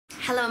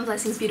Hello and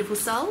blessings, beautiful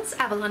souls.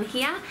 Avalon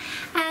here,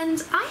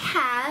 and I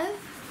have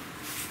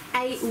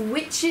a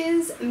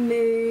Witch's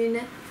Moon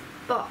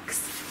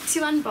box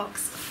to unbox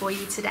for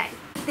you today.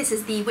 This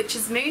is the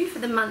Witch's Moon for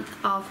the month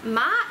of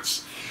March.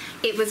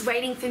 It was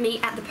waiting for me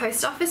at the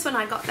post office when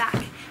I got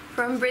back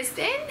from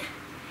Brisbane.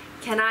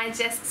 Can I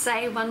just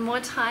say one more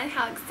time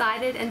how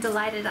excited and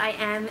delighted I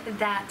am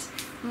that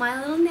my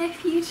little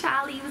nephew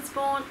Charlie was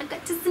born. I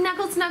got to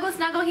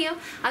snuggle him.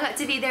 I got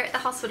to be there at the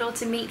hospital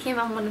to meet him.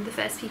 I'm one of the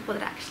first people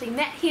that actually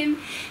met him,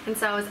 and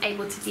so I was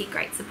able to be a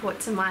great support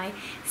to my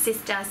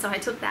sister. So I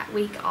took that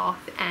week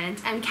off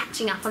and I'm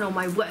catching up on all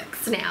my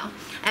works now.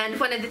 And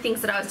one of the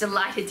things that I was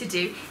delighted to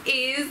do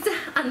is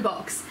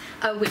unbox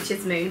a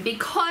Witch's Moon,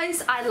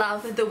 because I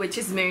love the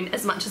Witch's Moon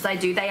as much as I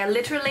do. They are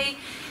literally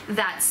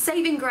that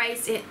saving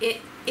grace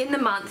in the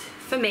month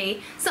for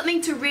me, something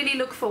to really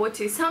look forward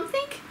to,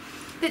 something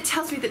that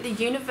tells me that the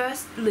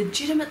universe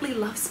legitimately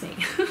loves me.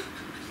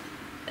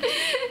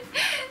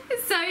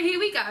 So here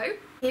we go.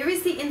 Here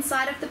is the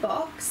inside of the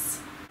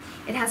box.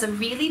 It has a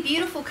really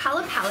beautiful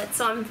color palette,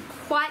 so I'm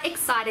quite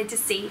excited to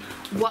see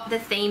what the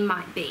theme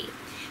might be.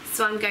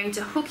 So I'm going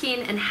to hook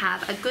in and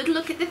have a good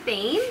look at the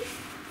theme.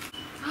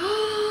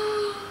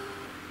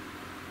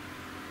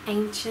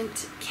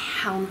 Ancient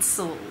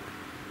Council.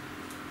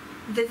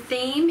 The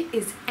theme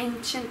is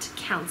Ancient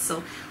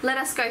Council. Let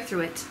us go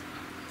through it.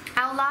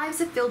 Our lives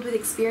are filled with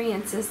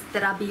experiences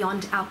that are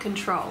beyond our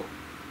control.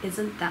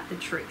 Isn't that the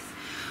truth?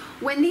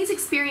 When these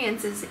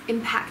experiences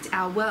impact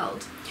our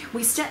world,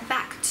 we step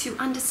back to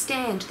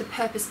understand the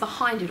purpose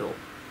behind it all.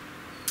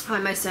 I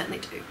most certainly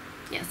do.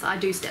 Yes, I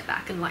do step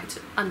back and like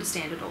to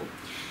understand it all.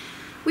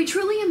 We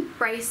truly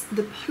embrace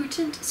the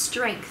potent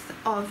strength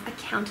of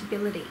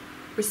accountability,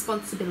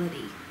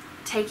 responsibility,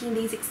 taking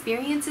these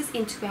experiences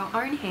into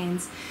our own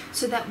hands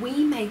so that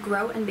we may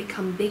grow and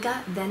become bigger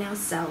than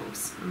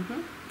ourselves.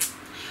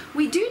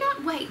 We do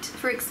not wait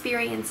for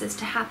experiences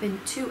to happen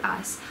to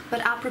us,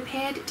 but are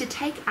prepared to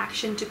take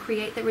action to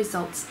create the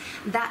results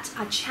that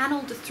are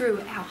channeled through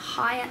our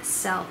higher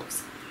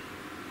selves.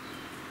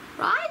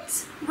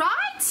 Right?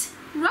 Right?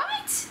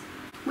 Right?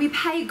 We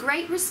pay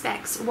great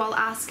respects while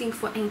asking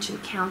for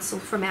ancient counsel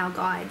from our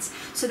guides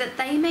so that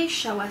they may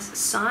show us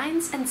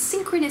signs and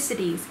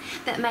synchronicities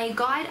that may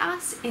guide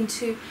us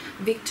into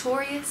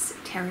victorious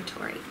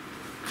territory.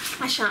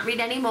 I shan't read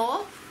any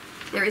more.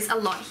 There is a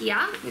lot here.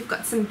 We've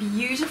got some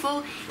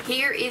beautiful,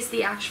 here is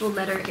the actual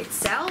letter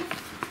itself.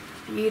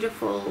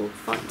 Beautiful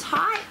font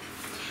type.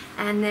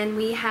 And then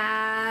we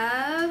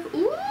have,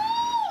 ooh,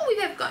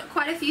 we've got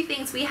quite a few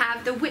things. We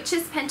have the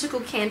Witch's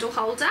Pentacle candle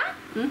holder.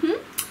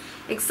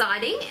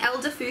 Exciting.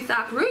 Elder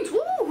Futhark runes.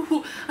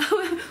 Ooh,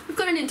 we've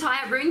got an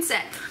entire rune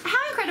set.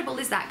 How incredible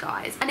is that,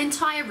 guys? An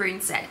entire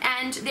rune set.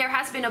 And there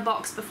has been a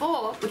box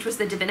before, which was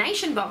the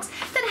divination box,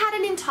 that had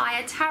an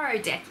entire tarot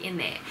deck in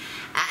there.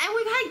 And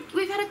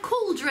we've had a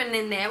cauldron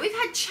in there, we've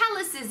had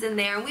chalices in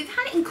there, and we've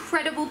had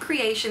incredible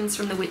creations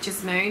from the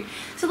Witch's Moon.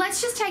 So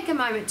let's just take a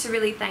moment to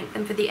really thank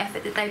them for the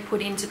effort that they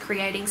put into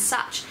creating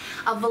such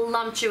a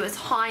voluptuous,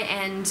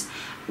 high-end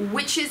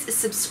Witch's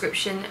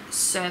Subscription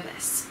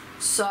service.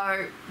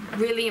 So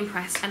really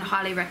impressed and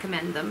highly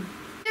recommend them.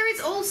 There is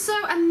also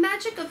a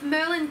Magic of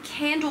Merlin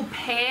candle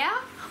pair.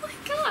 Oh my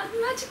god,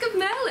 Magic of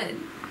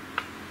Merlin.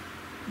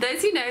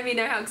 Those who know me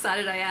know how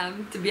excited I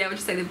am to be able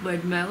to say the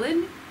word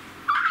Merlin.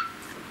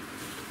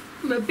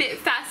 I'm a bit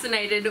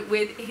fascinated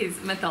with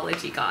his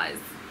mythology, guys.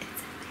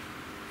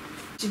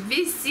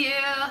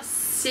 Visir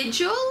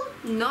Sigil,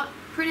 not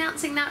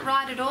pronouncing that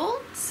right at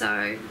all,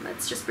 so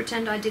let's just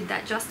pretend I did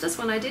that justice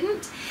when I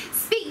didn't.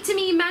 Speak to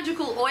Me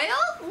Magical Oil.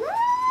 Ooh,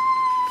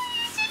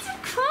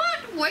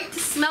 can't wait to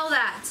smell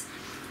that.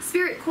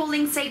 Spirit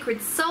Calling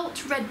Sacred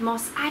Salt, Red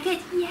Moss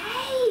Agate,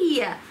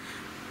 yay!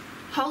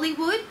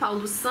 Holywood,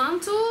 Palo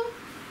Santo,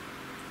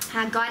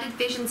 Guided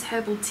Visions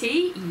Herbal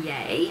Tea,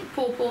 yay!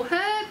 Pawpaw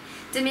Herb,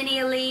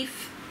 Daminia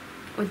Leaf,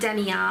 or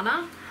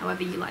Damiana,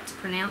 however you like to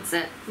pronounce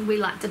it. We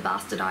like to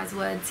bastardize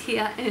words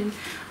here in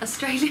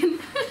Australian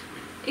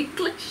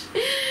English.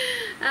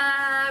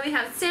 We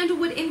have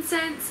Sandalwood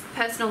Incense,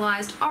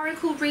 Personalized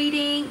Oracle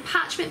Reading,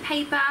 Parchment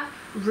Paper,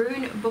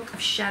 Rune Book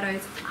of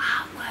Shadows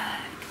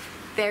artwork.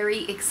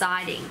 Very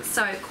exciting.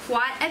 So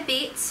quite a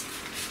bit.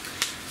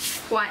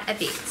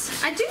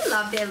 I do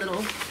love their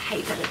little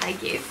paper that they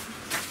give.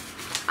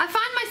 I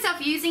find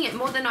myself using it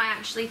more than I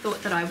actually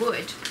thought that I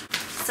would.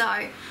 So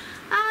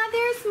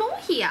there is more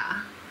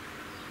here.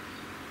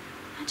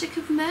 Magic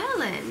of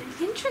Merlin.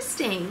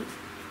 Interesting.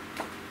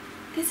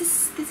 There's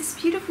this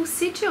beautiful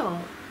sigil.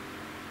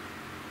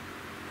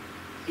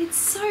 It's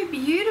so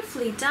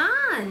beautifully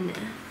done.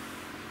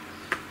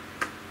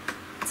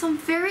 It's on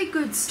very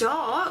good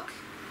stock.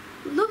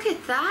 Look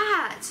at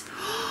that.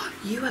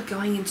 You are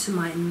going into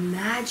my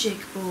magic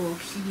book.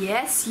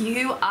 Yes,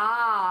 you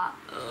are.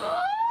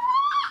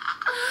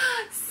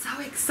 So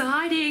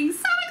exciting.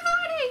 So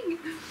exciting.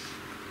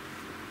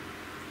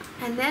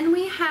 And then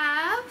we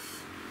have,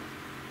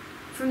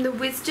 from the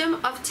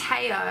Wisdom of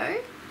Teo,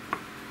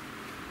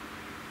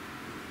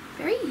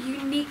 very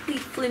uniquely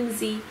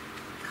flimsy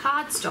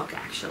cardstock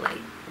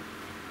actually.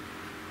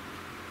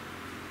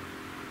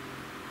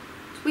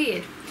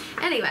 Weird.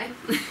 Anyway,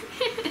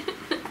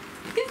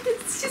 it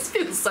just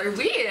feels so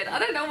weird. I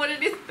don't know what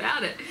it is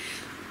about it.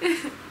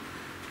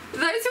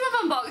 Those who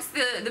have unboxed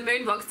the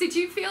moon box, did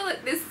you feel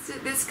that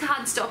this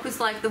cardstock was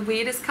like the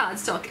weirdest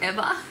cardstock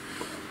ever?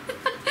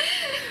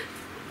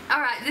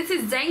 Alright, this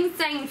is Zhang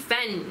Zhang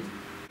Fen.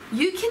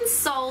 You can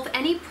solve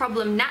any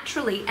problem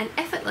naturally and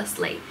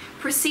effortlessly.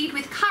 Proceed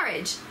with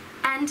courage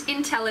and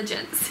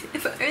intelligence.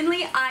 If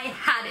only I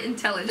had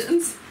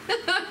intelligence.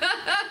 If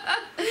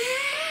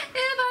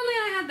only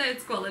I had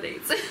those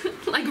qualities.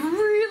 Like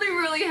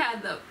really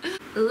had them.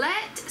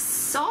 Let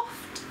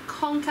soft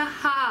conquer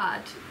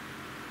hard.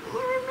 I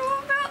don't know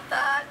about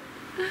that.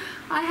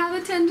 I have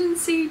a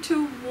tendency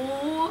to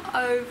war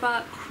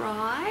over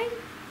cry.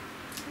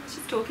 I was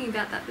just talking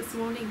about that this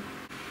morning.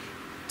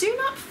 Do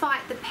not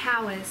fight the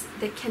powers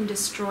that can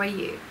destroy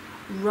you.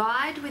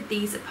 Ride with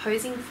these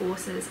opposing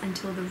forces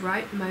until the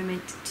right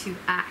moment to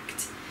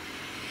act.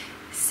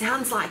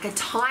 Sounds like a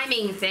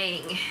timing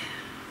thing.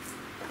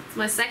 That's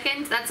my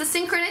second. That's a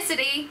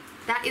synchronicity.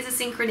 That is a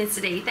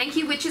synchronicity. Thank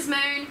you, Witch's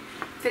Moon,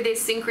 for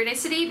this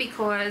synchronicity,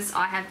 because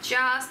I have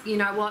just, you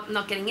know what, I'm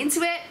not getting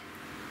into it.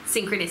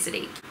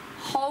 Synchronicity.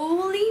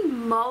 Holy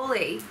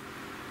moly.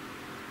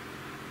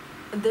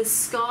 The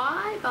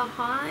sky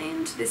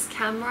behind this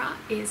camera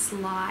is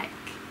like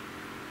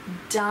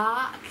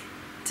dark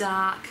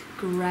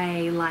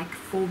grey, like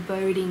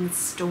foreboding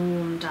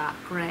storm dark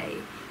grey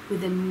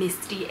with a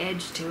misty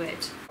edge to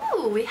it.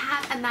 Oh, we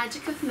have a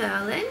Magic of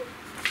Merlin,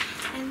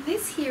 and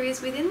this here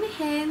is within the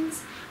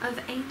hands of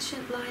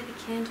ancient lie the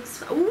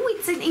candles. Oh,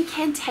 it's an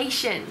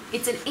incantation.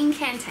 It's an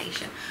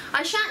incantation.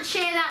 I shan't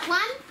share that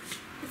one.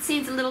 It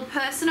seems a little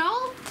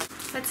personal.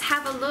 Let's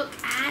have a look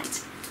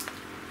at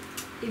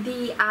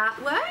the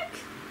artwork.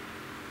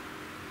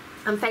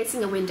 I'm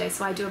facing a window,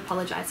 so I do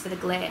apologize for the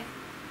glare.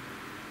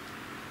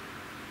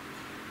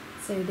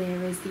 So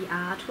there is the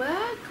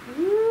artwork.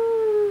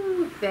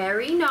 Ooh,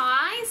 very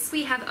nice.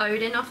 We have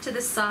Odin off to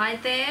the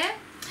side there.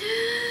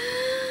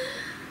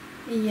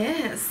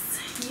 Yes,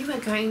 you are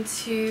going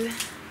to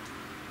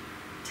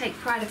take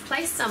pride of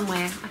place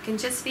somewhere. I can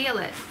just feel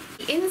it.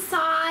 The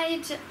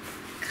inside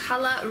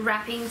colour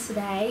wrapping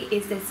today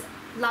is this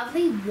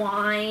lovely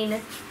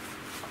wine,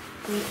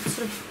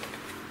 sort of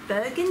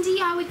burgundy,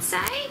 I would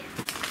say.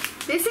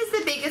 This is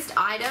the biggest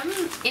item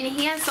in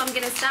here, so I'm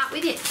going to start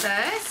with it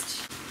first.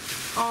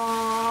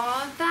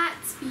 Oh,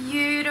 that's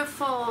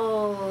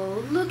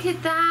beautiful. Look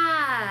at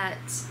that.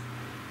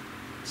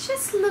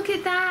 Just look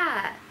at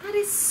that. That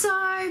is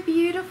so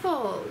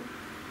beautiful.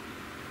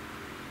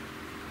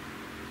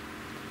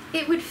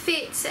 It would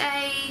fit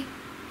a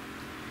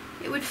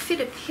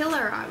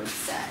pillar, I would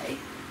say.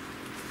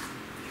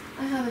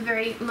 I have a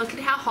very, look at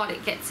how hot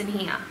it gets in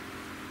here.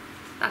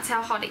 That's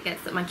how hot it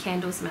gets that my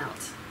candles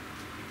melt.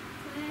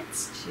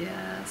 Let's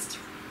just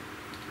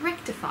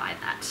rectify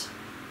that.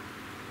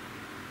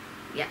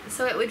 Yeah,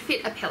 so it would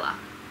fit a pillar.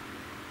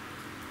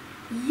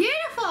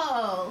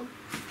 Beautiful!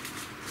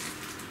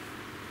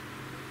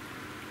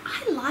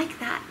 I like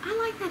that. I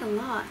like that a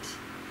lot.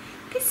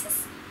 This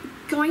is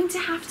going to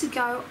have to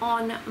go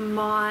on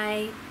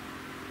my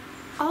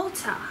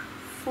altar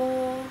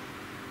for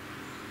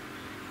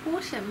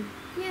autumn.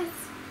 Yes.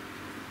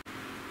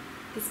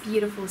 This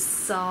beautiful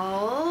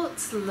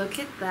salt. Look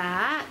at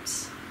that.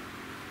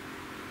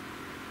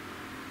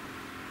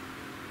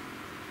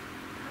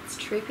 That's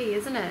trippy,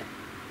 isn't it?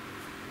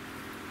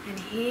 And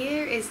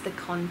here is the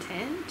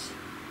content.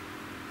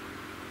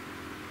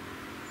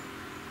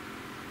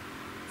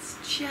 It's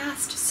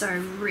just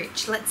so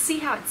rich. Let's see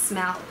how it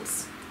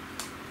smells.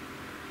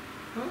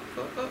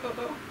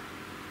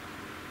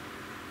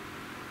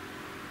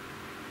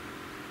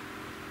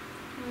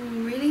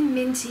 Really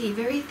minty,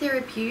 very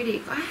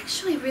therapeutic. I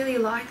actually really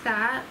like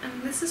that,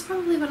 and this is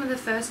probably one of the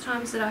first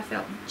times that I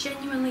felt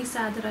genuinely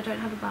sad that I don't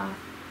have a bath.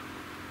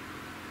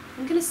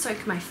 I'm gonna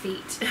soak my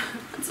feet.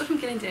 That's what I'm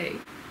gonna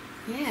do.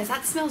 Yeah,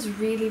 that smells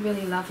really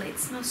lovely. It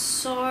smells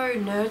so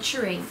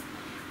nurturing,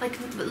 like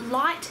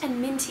light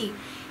and minty,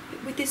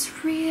 with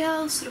this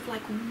real sort of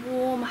like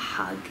warm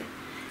hug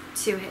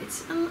to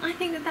it. And I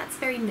think that that's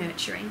very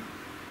nurturing.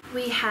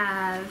 We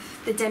have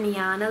the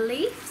Damiana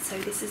leaf. So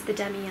this is the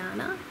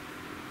Damiana.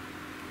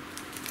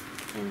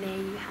 And there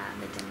you have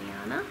the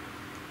Damiana.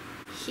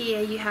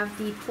 Here you have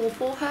the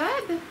pawpaw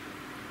herb.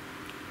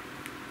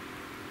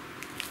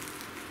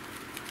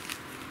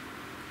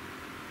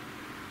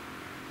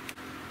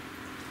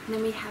 And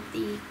then we have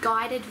the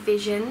Guided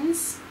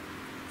Visions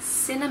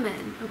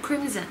cinnamon or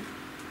crimson.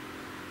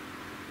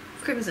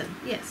 Crimson,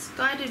 yes,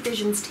 Guided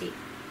Visions tea.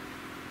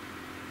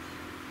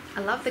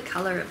 I love the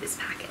colour of this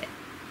packet.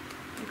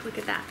 Look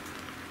at that.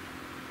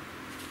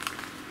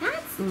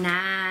 That's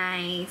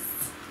nice.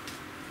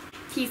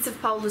 Piece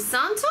of Palo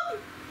Santo.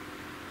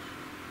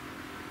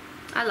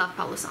 I love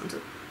Palo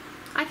Santo.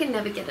 I can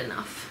never get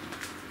enough.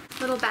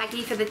 Little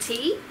baggie for the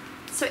tea.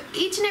 So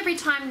each and every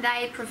time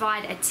they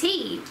provide a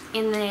tea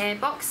in their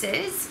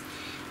boxes,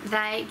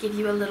 they give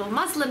you a little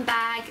muslin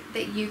bag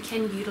that you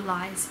can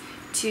utilize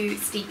to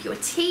steep your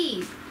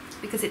tea,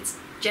 because it's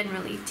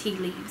generally tea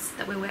leaves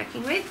that we're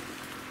working with.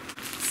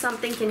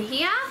 something in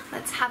here.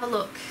 Let's have a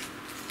look.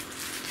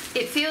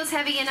 It feels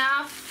heavy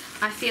enough.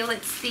 I feel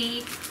it's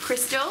the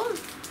crystal.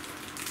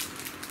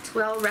 It's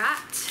well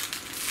wrapped.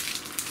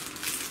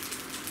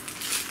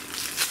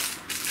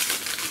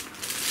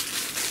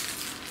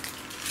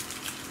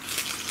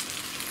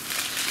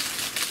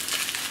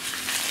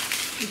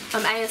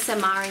 I'm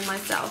ASMRing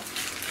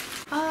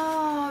myself.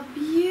 Oh,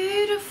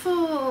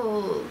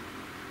 beautiful.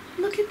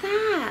 Look at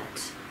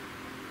that.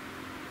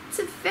 It's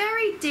a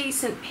very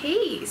decent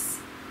piece.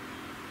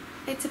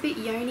 It's a bit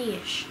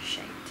yoni-ish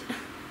shaped.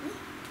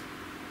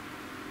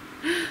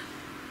 Let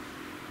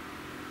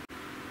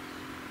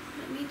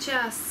me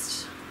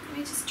just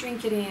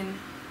drink it in.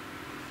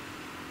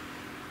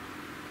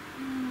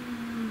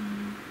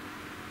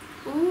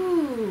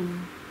 Ooh,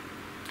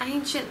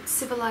 ancient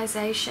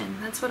civilization.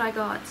 That's what I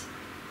got.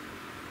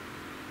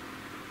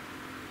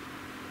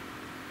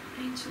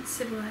 Ancient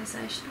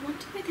civilization. I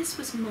wonder where this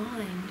was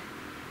mined.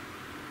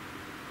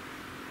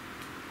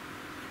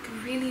 Like a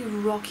really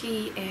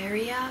rocky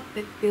area,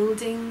 but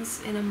buildings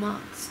in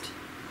amongst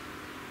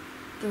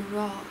the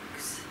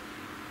rocks.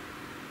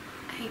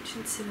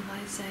 Ancient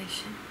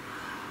civilization.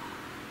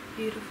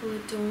 Beautiful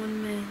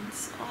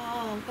adornments.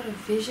 Oh, what a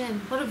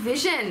vision. What a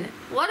vision.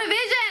 What a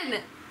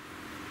vision.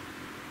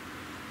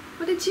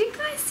 What did you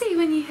guys see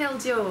when you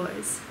held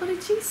yours? What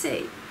did you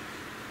see?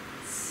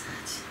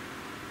 Such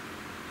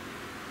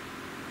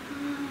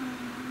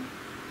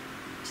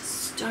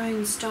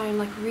just stone,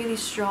 like really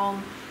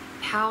strong,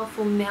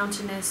 powerful,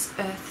 mountainous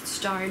earth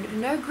stone.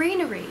 No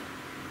greenery,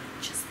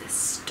 just this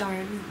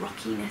stone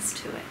rockiness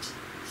to it.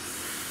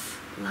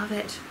 Love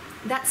it.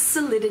 That's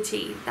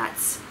solidity.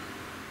 That's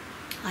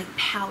like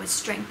power,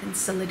 strength, and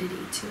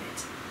solidity to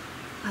it.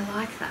 I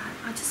like that.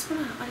 I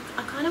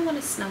kind of want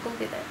to snuggle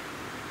with it.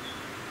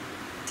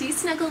 Do you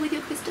snuggle with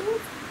your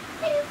crystals?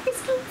 I have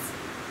crystals.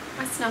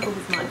 I snuggle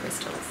with my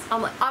crystals.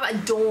 I'm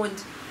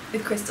adorned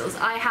with crystals.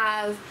 I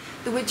have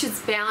the Witch's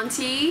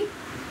Bounty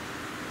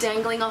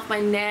dangling off my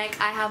neck.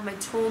 I have my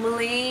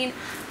tourmaline.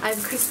 I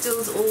have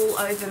crystals all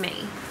over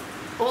me.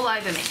 All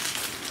over me.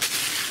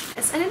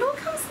 Yes, and it all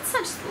comes in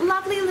such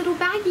lovely little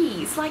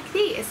baggies like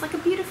this, like a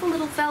beautiful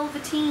little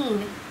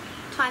velveteen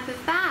type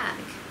of bag.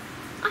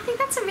 I think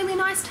that's a really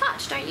nice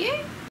touch, don't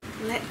you?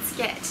 Let's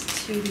get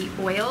to the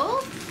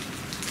oil.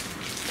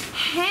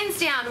 Hands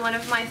down, one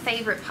of my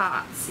favorite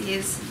parts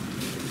is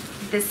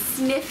the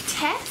sniff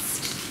test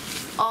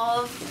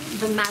of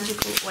the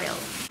magical oil.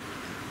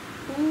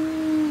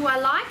 Ooh, I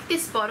like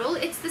this bottle.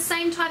 It's the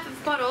same type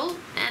of bottle,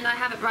 and I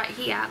have it right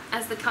here,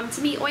 as the Come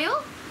To Me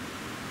oil,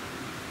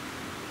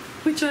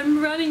 which I'm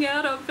running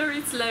out of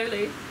very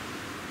slowly.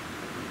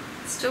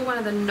 Still one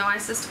of the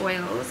nicest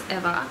oils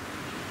ever.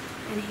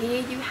 And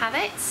here you have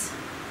it.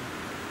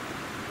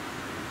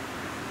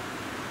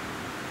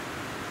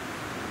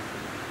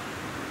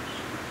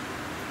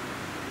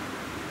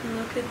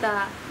 Look at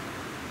that.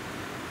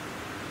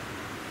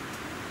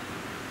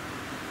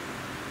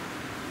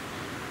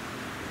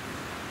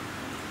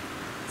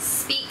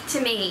 Speak to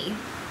me.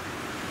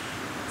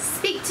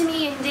 Speak to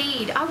me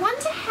indeed. I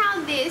wonder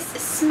how this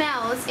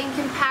smells in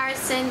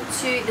comparison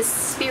to the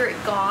Spirit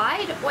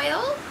Guide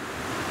oil.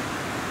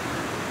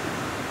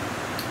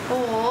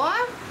 Or,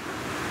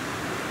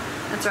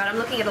 that's right, I'm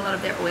looking at a lot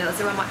of their oils.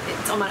 They're on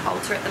it's on my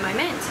altar at the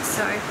moment.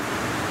 So,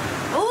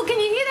 oh, can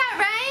you hear that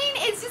rain?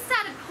 It's just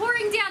started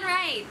pouring down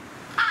rain.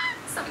 Ah,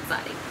 so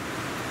exciting.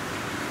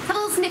 Let's have a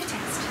little sniff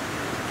test.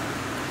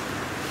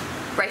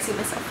 Bracing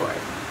myself for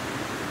it.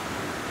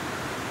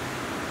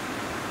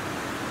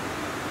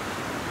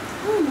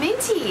 Oh,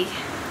 minty.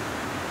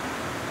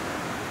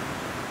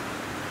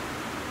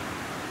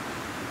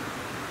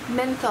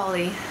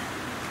 Mentholy.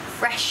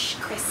 Fresh,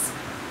 crisp.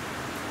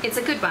 It's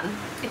a good one.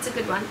 It's a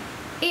good one.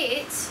 How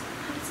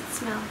does it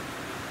smell?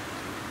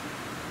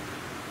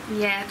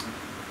 Yeah,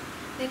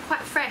 they're quite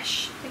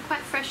fresh. They're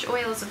quite fresh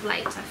oils of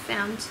late, I've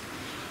found.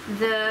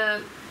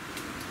 The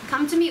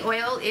Come To Me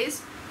oil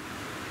is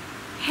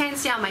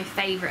hands down my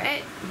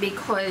favorite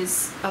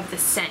because of the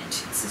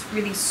scent. It's this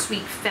really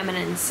sweet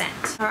feminine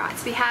scent. All right,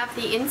 so we have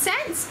the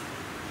incense.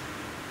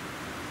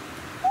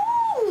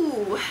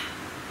 Ooh,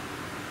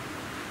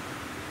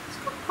 it's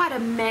got quite a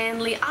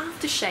manly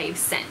aftershave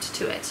scent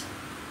to it.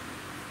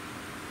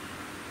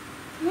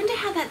 I wonder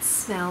how that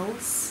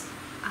smells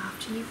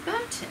after you've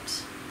burnt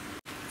it.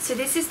 So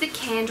this is the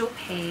candle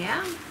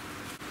pair.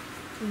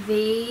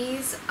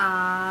 These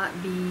are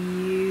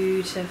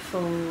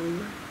beautiful.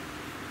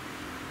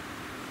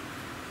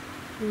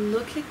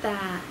 Look at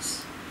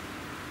that.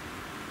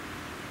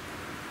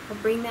 I'll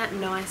bring that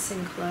nice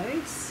and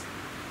close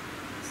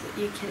so that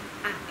you can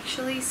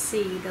actually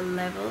see the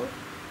level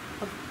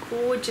of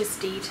gorgeous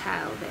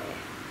detail there.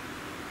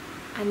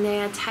 And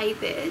they are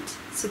tapered,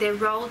 so they're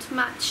rolled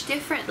much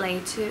differently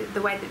to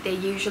the way that they're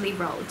usually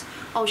rolled.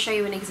 I'll show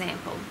you an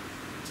example.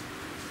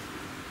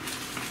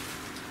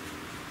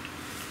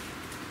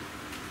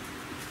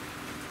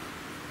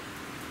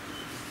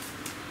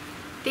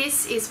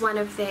 This is one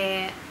of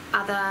their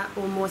other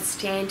or more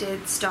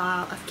standard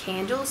style of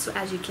candles, so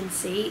as you can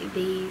see,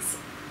 these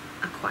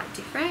are quite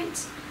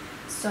different.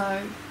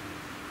 So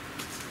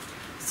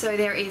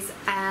there is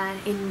an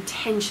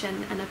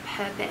intention and a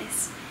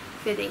purpose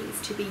for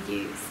these to be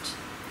used.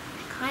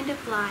 They're kind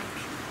of like,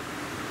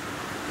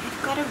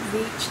 they've got to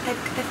reach,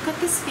 they've got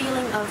this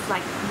feeling of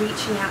like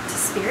reaching out to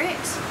spirit,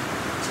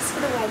 just for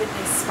the way that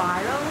they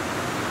spiral.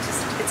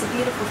 It's a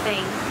beautiful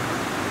thing.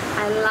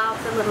 I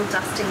love the little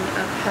dusting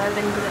of herb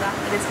and glitter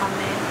that is on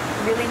there.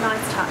 Really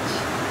nice touch.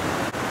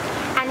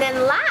 And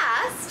then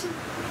last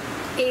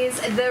is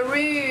the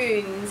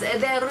runes,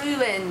 the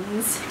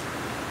ruins.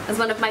 As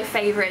one of my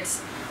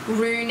favourite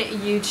rune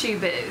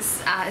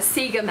YouTubers,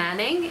 Siga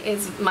Manning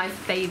is my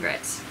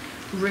favourite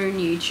rune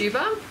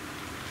YouTuber,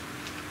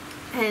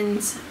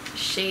 and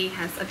she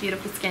has a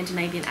beautiful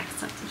Scandinavian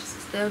accent, and she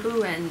says the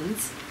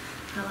ruins.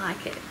 I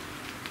like it.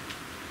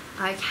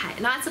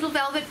 Okay, nice little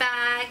velvet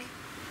bag.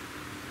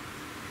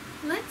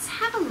 Let's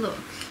have a look.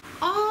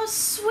 Oh,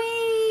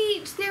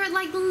 sweet! They're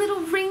like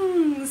little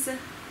rings.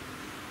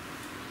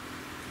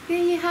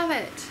 There you have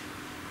it.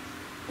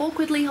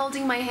 Awkwardly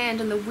holding my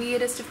hand in the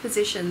weirdest of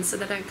positions so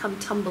they don't come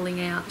tumbling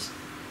out.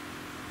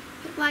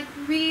 But like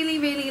really,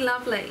 really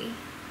lovely.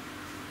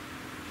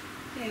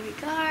 There we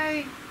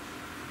go.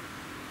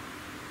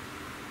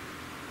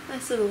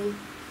 Nice little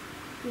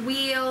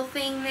wheel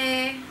thing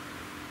there.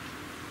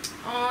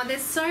 Oh, they're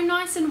so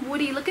nice and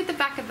woody. Look at the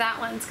back of that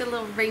one. It's got a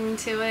little ring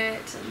to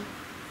it. And,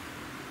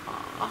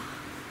 oh,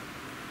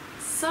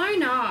 so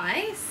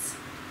nice.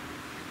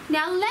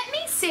 Now let me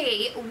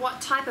see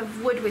what type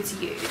of wood was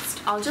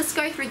used. I'll just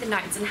go through the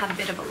notes and have a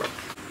bit of a look.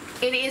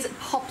 It is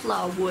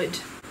poplar wood,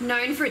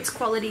 known for its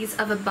qualities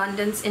of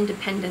abundance,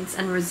 independence,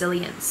 and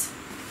resilience.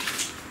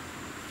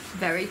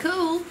 Very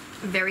cool.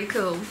 Very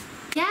cool.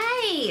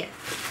 Yay!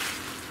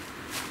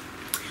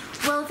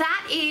 Well,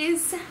 that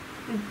is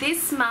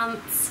this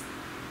month's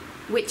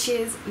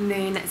Witch's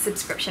Moon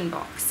subscription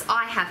box.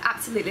 I have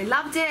absolutely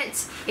loved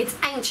it. It's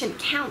Ancient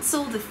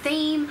Council, the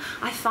theme.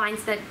 I find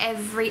that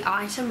every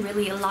item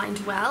really aligned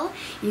well.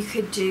 You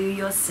could do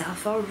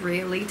yourself a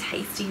really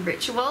tasty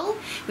ritual.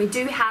 We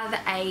do have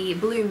a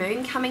blue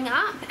moon coming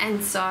up,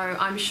 and so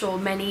I'm sure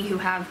many who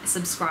have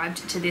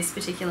subscribed to this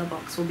particular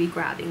box will be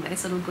grabbing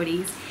those little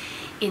goodies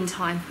in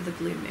time for the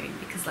blue moon,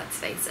 because let's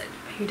face it,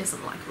 who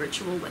doesn't like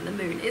ritual when the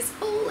moon is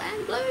full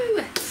and blue?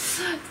 It's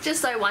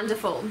just so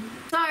wonderful.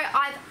 So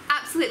I've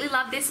absolutely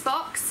loved this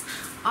box.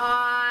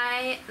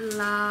 I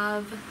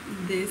love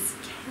this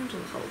candle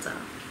holder,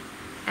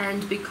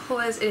 and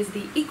because it is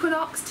the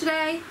equinox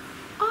today,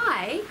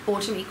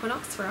 autumn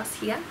equinox for us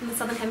here in the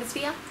southern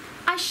hemisphere,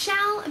 I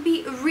shall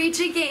be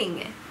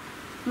rejigging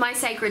my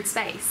sacred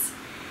space,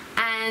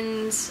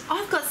 and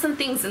I've got some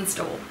things in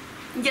store.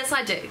 Yes,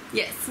 I do.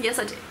 Yes,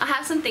 I do. I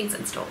have some things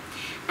in store.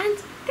 And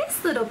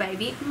this little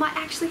baby might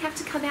actually have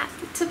to come out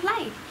to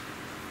play.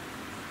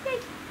 Yay.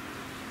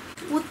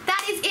 Well,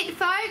 that is it,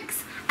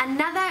 folks.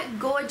 Another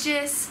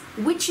gorgeous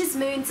Witch's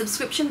Moon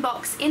subscription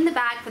box in the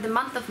bag for the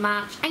month of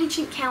March.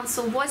 Ancient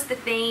Council was the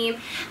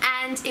theme,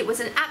 and it was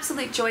an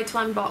absolute joy to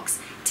unbox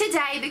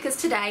today, because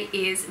today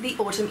is the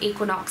autumn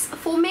equinox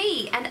for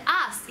me and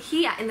us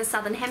here in the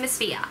southern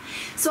hemisphere.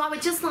 So I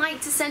would just like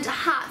to send a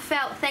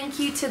heartfelt thank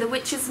you to the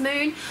Witch's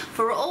Moon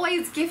for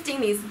always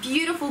gifting these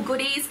beautiful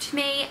goodies to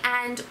me,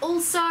 and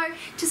also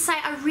to say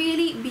a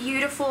really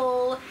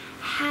beautiful,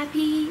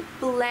 happy,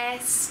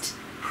 blessed,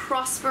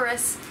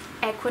 prosperous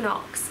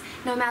equinox,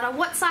 no matter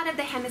what side of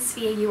the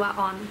hemisphere you are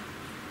on.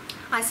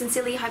 I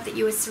sincerely hope that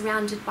you are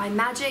surrounded by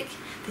magic,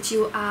 that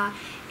you are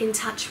in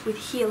touch with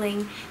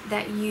healing,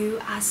 that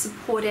you are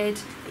supported,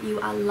 that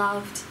you are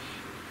loved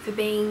for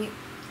being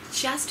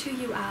just who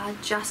you are,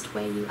 just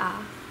where you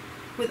are.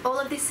 With all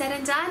of this said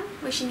and done,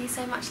 wishing you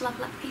so much love,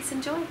 luck, peace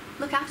and joy.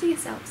 Look after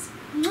yourselves.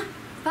 Mwah.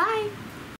 Bye.